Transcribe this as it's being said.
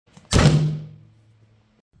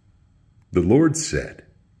The Lord said,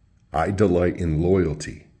 I delight in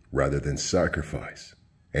loyalty rather than sacrifice,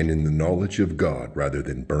 and in the knowledge of God rather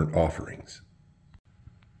than burnt offerings.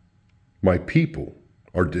 My people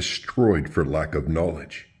are destroyed for lack of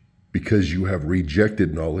knowledge. Because you have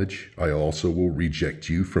rejected knowledge, I also will reject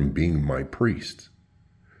you from being my priests.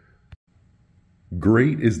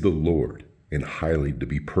 Great is the Lord, and highly to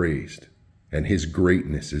be praised, and his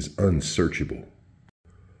greatness is unsearchable.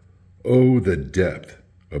 Oh, the depth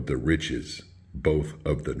of the riches, both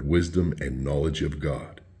of the wisdom and knowledge of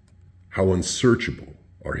God! How unsearchable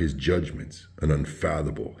are his judgments, and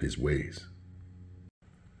unfathomable his ways.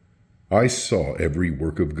 I saw every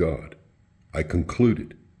work of God. I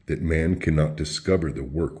concluded that man cannot discover the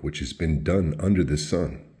work which has been done under the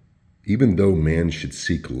sun. Even though man should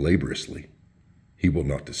seek laboriously, he will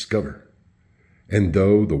not discover. And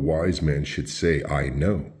though the wise man should say, I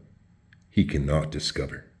know, he cannot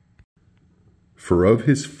discover. For of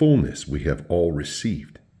his fullness we have all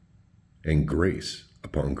received, and grace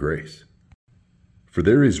upon grace. For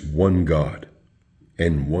there is one God,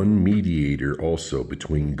 and one mediator also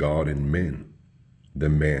between God and men, the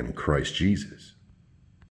man Christ Jesus,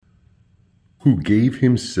 who gave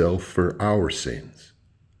himself for our sins,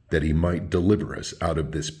 that he might deliver us out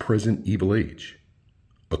of this present evil age,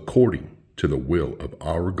 according to the will of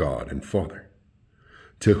our God and Father,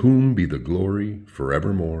 to whom be the glory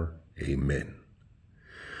forevermore. Amen.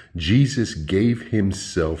 Jesus gave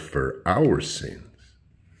himself for our sins,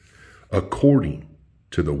 according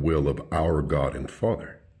to the will of our God and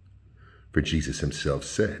Father. For Jesus himself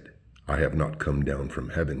said, I have not come down from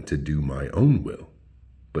heaven to do my own will,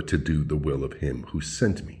 but to do the will of him who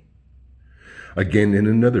sent me. Again, in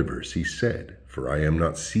another verse, he said, For I am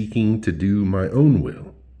not seeking to do my own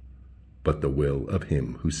will, but the will of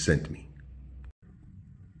him who sent me.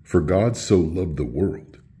 For God so loved the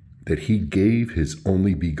world, that he gave his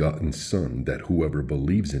only begotten Son, that whoever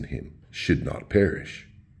believes in him should not perish,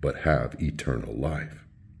 but have eternal life.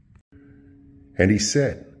 And he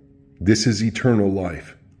said, This is eternal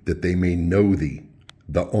life, that they may know thee,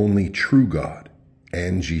 the only true God,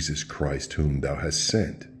 and Jesus Christ whom thou hast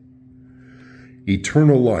sent.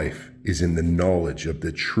 Eternal life is in the knowledge of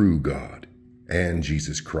the true God, and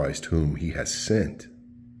Jesus Christ whom he has sent.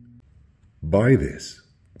 By this,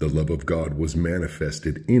 the love of God was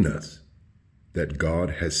manifested in us, that God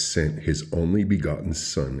has sent his only begotten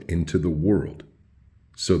Son into the world,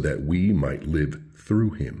 so that we might live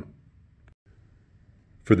through him.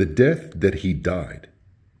 For the death that he died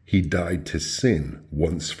to sin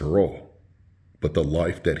once for all. But the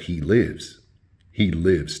life that he lives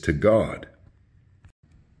to God.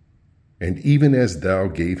 And even as thou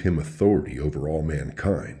gave him authority over all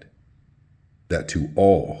mankind, that to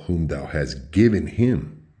all whom thou hast given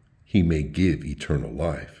him, he may give eternal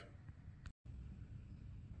life.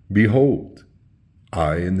 Behold,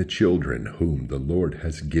 I and the children whom the Lord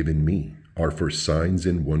has given me are for signs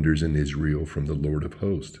and wonders in Israel from the Lord of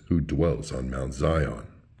hosts, who dwells on Mount Zion.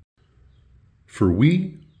 For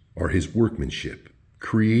we are his workmanship,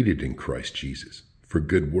 created in Christ Jesus, for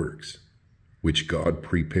good works, which God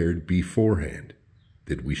prepared beforehand,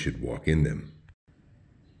 that we should walk in them.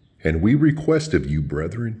 And we request of you,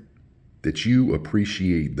 brethren, that you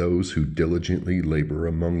appreciate those who diligently labor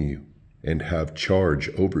among you, and have charge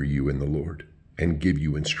over you in the Lord, and give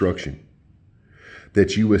you instruction,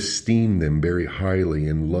 that you esteem them very highly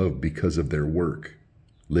in love because of their work,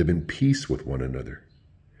 live in peace with one another.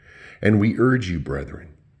 And we urge you,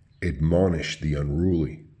 brethren, admonish the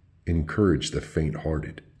unruly, encourage the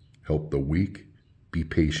faint-hearted, help the weak, be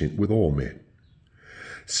patient with all men.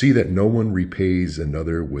 See that no one repays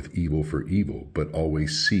another with evil for evil, but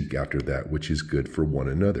always seek after that which is good for one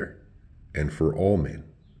another, and for all men.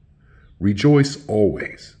 Rejoice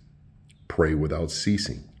always, pray without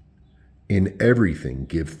ceasing. In everything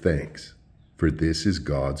give thanks, for this is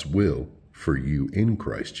God's will for you in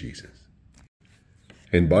Christ Jesus.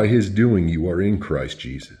 And by his doing you are in Christ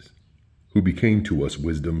Jesus, who became to us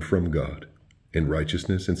wisdom from God, and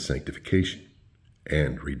righteousness and sanctification,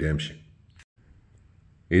 and redemption.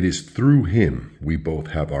 It is through him we both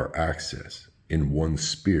have our access in one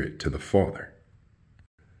Spirit to the Father.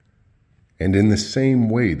 And in the same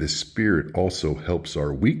way the Spirit also helps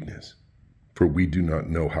our weakness, for we do not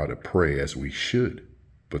know how to pray as we should,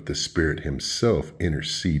 but the Spirit himself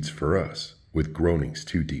intercedes for us with groanings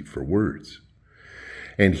too deep for words.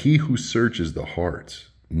 And he who searches the hearts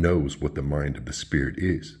knows what the mind of the Spirit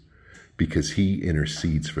is, because he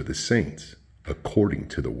intercedes for the saints according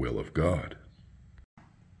to the will of God.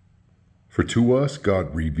 For to us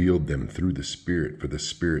God revealed them through the Spirit, for the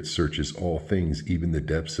Spirit searches all things, even the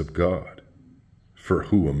depths of God. For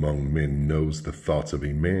who among men knows the thoughts of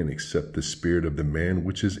a man except the spirit of the man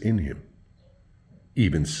which is in him?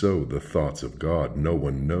 Even so, the thoughts of God no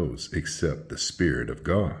one knows except the Spirit of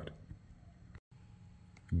God.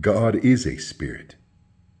 God is a spirit,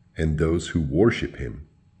 and those who worship him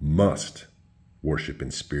must worship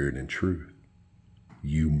in spirit and truth.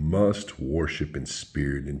 You must worship in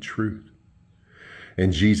spirit and truth.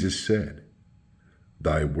 And Jesus said,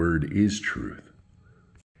 "Thy word is truth."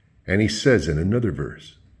 And he says in another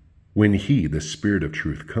verse, "When he, the Spirit of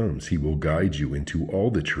truth, comes, he will guide you into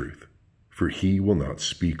all the truth. For he will not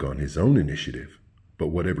speak on his own initiative, but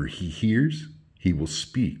whatever he hears, he will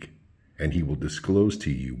speak, and he will disclose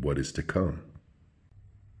to you what is to come.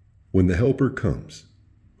 When the Helper comes,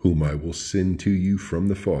 whom I will send to you from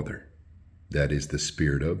the Father, that is the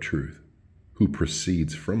Spirit of truth, who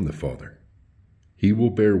proceeds from the Father, he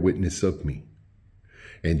will bear witness of me.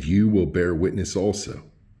 And you will bear witness also,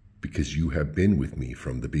 because you have been with me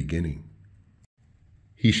from the beginning.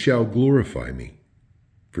 He shall glorify me,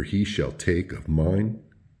 for he shall take of mine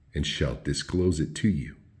and shall disclose it to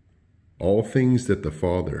you. All things that the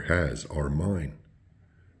Father has are mine.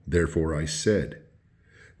 Therefore I said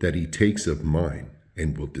that he takes of mine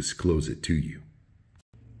and will disclose it to you.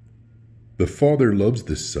 The Father loves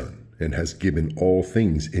the Son and has given all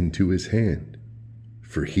things into his hand.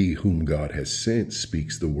 For he whom God has sent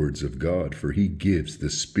speaks the words of God, for he gives the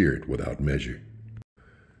Spirit without measure.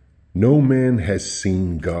 No man has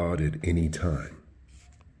seen God at any time.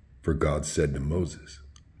 For God said to Moses,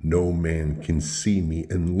 "No man can see me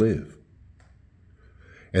and live."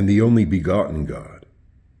 And the only begotten God,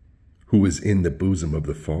 who is in the bosom of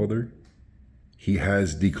the Father, he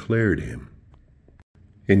has declared him.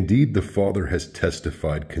 Indeed, the Father has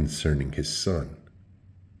testified concerning his Son,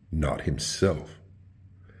 not himself.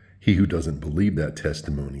 He who doesn't believe that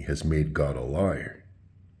testimony has made God a liar.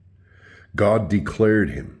 God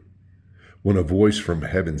declared him when a voice from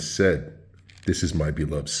heaven said, "This is my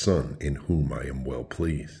beloved Son, in whom I am well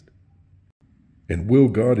pleased." And will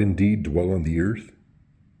God indeed dwell on the earth?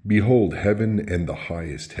 Behold, heaven and the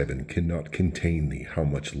highest heaven cannot contain thee, how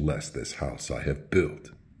much less this house I have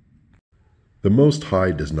built. The Most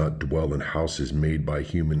High does not dwell in houses made by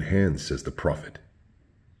human hands, says the prophet.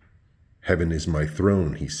 Heaven is my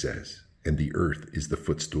throne, he says, and the earth is the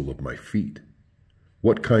footstool of my feet.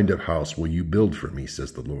 What kind of house will you build for me,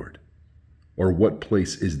 says the Lord? Or what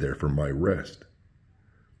place is there for my rest?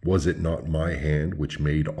 Was it not my hand which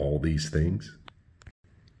made all these things?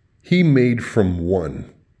 He made from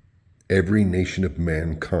one every nation of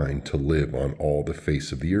mankind to live on all the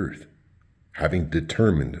face of the earth, having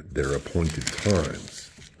determined their appointed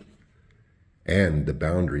times and the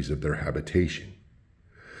boundaries of their habitation,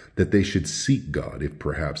 that they should seek God, if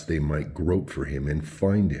perhaps they might grope for him and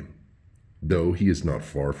find him, though he is not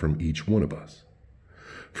far from each one of us.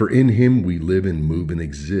 For in him we live and move and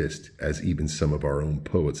exist, as even some of our own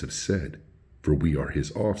poets have said, for we are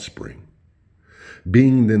his offspring.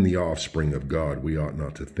 Being then the offspring of God, we ought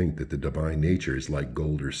not to think that the divine nature is like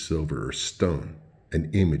gold or silver or stone, an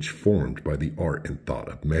image formed by the art and thought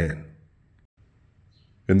of man.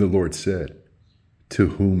 And the Lord said, "To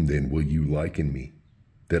whom then will you liken me,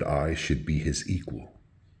 that I should be his equal?"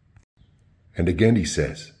 And again he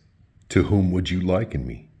says, "To whom would you liken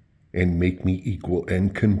me, and make me equal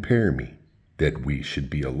and compare me, that we should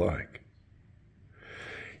be alike?"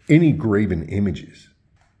 Any graven images,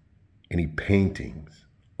 any paintings,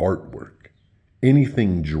 artwork,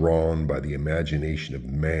 anything drawn by the imagination of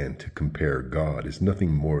man to compare God is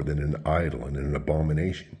nothing more than an idol and an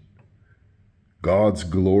abomination. God's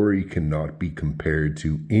glory cannot be compared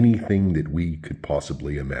to anything that we could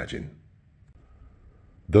possibly imagine.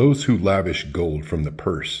 Those who lavish gold from the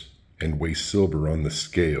purse and weigh silver on the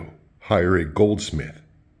scale hire a goldsmith,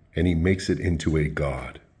 and he makes it into a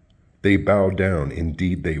god. They bow down,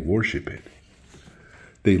 indeed they worship it.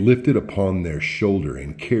 They lift it upon their shoulder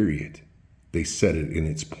and carry it. They set it in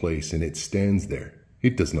its place, and it stands there.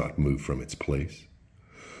 It does not move from its place.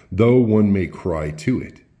 Though one may cry to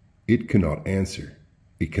it, it cannot answer.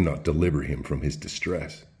 It cannot deliver him from his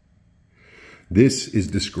distress. This is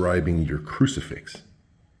describing your crucifix,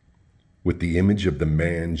 with the image of the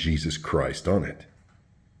man Jesus Christ on it.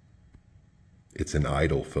 It's an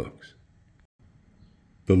idol, folks.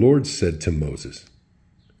 The Lord said to Moses,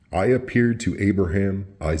 "I appeared to Abraham,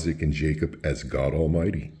 Isaac, and Jacob as God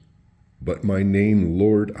Almighty, but my name,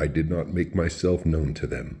 Lord, I did not make myself known to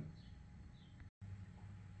them."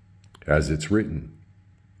 As it's written,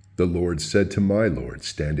 "The Lord said to my Lord,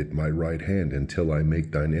 stand at my right hand until I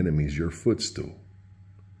make thine enemies your footstool."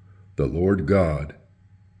 The Lord God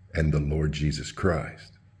and the Lord Jesus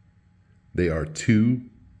Christ. They are two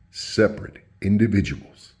separate,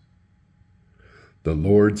 individuals. The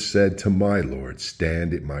Lord said to my Lord,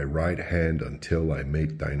 stand at my right hand until I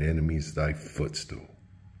make thine enemies thy footstool.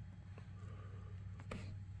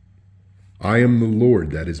 I am the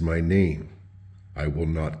Lord, that is my name. I will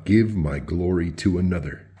not give my glory to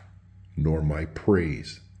another, nor my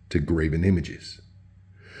praise to graven images.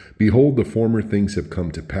 Behold, the former things have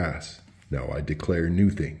come to pass. Now I declare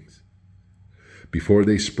new things. Before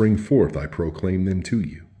they spring forth, I proclaim them to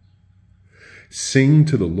you. Sing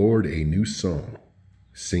to the Lord a new song.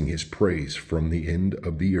 Sing his praise from the end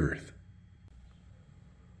of the earth.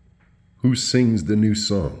 Who sings the new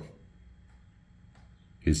song?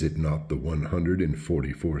 Is it not the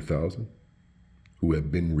 144,000 who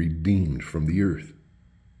have been redeemed from the earth?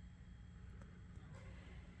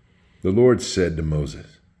 The Lord said to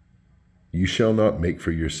Moses, you shall not make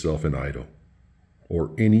for yourself an idol,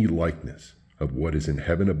 or any likeness of what is in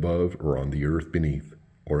heaven above, or on the earth beneath,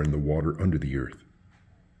 or in the water under the earth.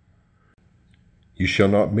 You shall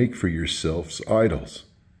not make for yourselves idols,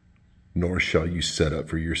 nor shall you set up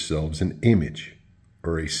for yourselves an image,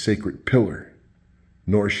 or a sacred pillar,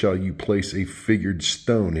 nor shall you place a figured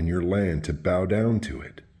stone in your land to bow down to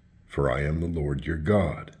it, for I am the Lord your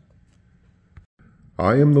God.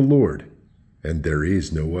 I am the Lord, and there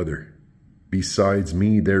is no other. Besides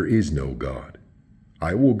me there is no God.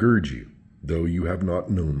 I will gird you, though you have not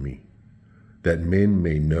known me, that men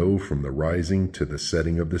may know from the rising to the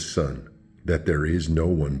setting of the sun, that there is no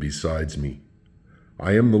one besides me.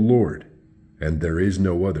 I am the Lord, and there is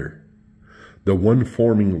no other, the one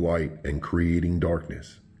forming light and creating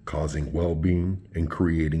darkness, causing well-being and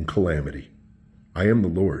creating calamity. I am the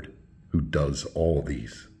Lord, who does all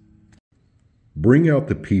these. Bring out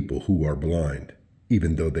the people who are blind,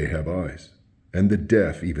 even though they have eyes, and the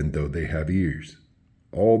deaf, even though they have ears.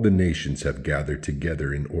 All the nations have gathered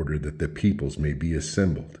together in order that the peoples may be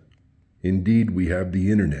assembled. Indeed, we have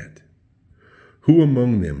the internet. Who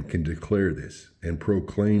among them can declare this and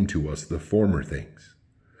proclaim to us the former things?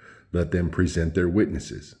 Let them present their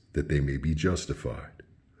witnesses, that they may be justified.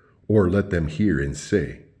 Or let them hear and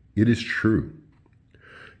say, it is true.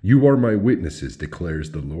 You are my witnesses,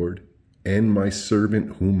 declares the Lord, and my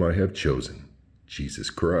servant whom I have chosen, Jesus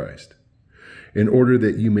Christ, in order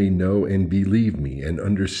that you may know and believe me and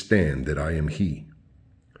understand that I am he.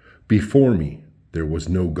 Before me there was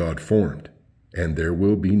no God formed, and there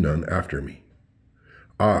will be none after me.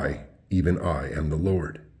 I, even I, am the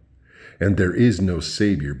Lord, and there is no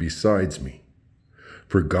Savior besides me.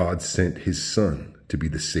 For God sent his Son to be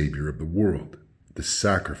the Savior of the world, the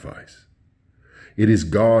sacrifice. It is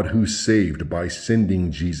God who saved by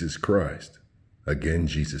sending Jesus Christ. Again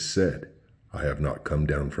Jesus said, I have not come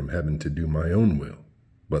down from heaven to do my own will,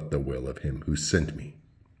 but the will of him who sent me.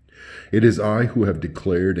 It is I who have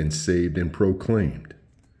declared and saved and proclaimed.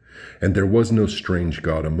 And there was no strange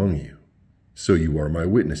God among you. So you are my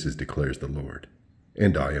witnesses, declares the Lord,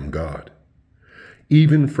 and I am God.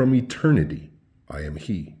 Even from eternity I am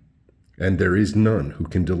he, and there is none who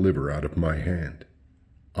can deliver out of my hand.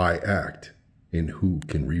 I act, and who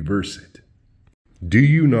can reverse it? Do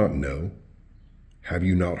you not know? Have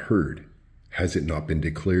you not heard? Has it not been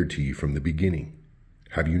declared to you from the beginning?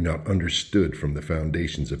 Have you not understood from the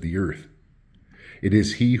foundations of the earth? It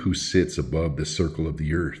is he who sits above the circle of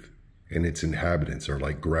the earth, and its inhabitants are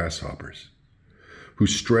like grasshoppers, who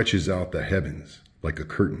stretches out the heavens like a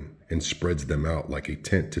curtain and spreads them out like a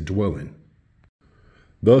tent to dwell in.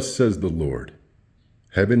 Thus says the Lord,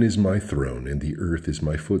 heaven is my throne and the earth is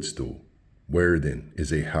my footstool. Where then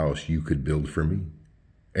is a house you could build for me?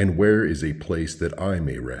 And where is a place that I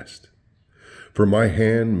may rest? For my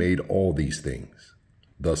hand made all these things.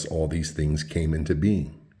 Thus all these things came into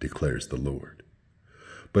being, declares the Lord.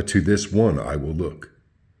 But to this one I will look,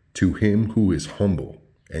 to him who is humble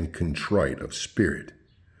and contrite of spirit,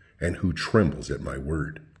 and who trembles at my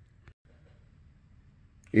word.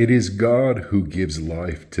 It is God who gives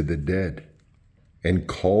life to the dead, and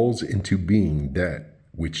calls into being that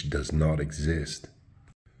which does not exist.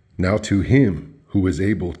 Now to him who is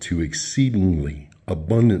able to exceedingly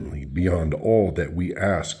abundantly beyond all that we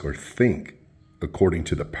ask or think, according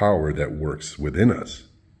to the power that works within us.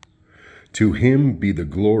 To him be the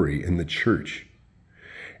glory in the church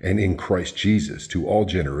and in Christ Jesus to all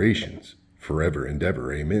generations, forever and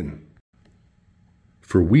ever. Amen.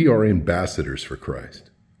 For we are ambassadors for Christ,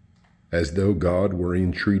 as though God were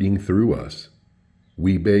entreating through us.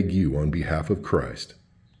 We beg you on behalf of Christ,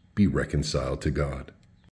 be reconciled to God.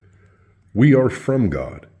 We are from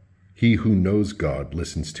God. He who knows God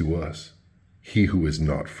listens to us. He who is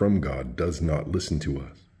not from God does not listen to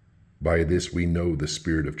us. By this we know the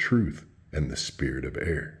spirit of truth and the spirit of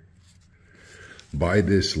error. By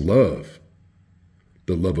this love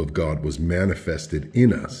the love of God was manifested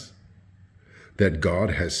in us, that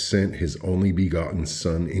God has sent his only begotten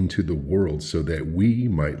Son into the world so that we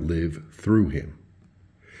might live through him.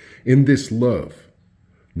 In this love,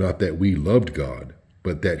 not that we loved God,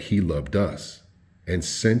 but that he loved us, and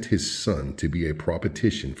sent his Son to be a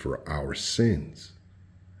propitiation for our sins.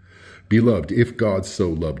 Beloved, if God so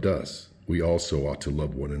loved us, we also ought to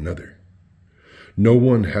love one another. No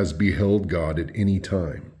one has beheld God at any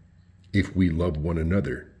time. If we love one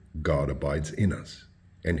another, God abides in us,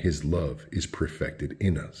 and his love is perfected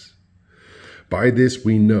in us. By this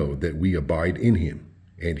we know that we abide in him,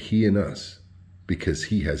 and he in us, because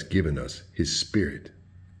he has given us his Spirit.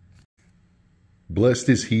 Blessed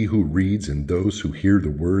is he who reads and those who hear the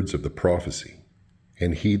words of the prophecy,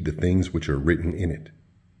 and heed the things which are written in it,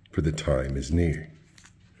 for the time is near.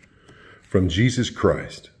 From Jesus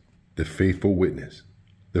Christ, the faithful witness,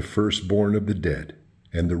 the firstborn of the dead,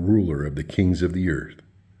 and the ruler of the kings of the earth,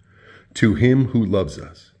 to him who loves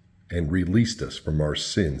us and released us from our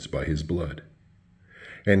sins by his blood,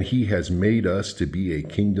 and he has made us to be a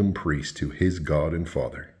kingdom priest to his God and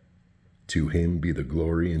Father. To him be the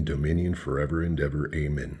glory and dominion forever and ever.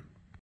 Amen.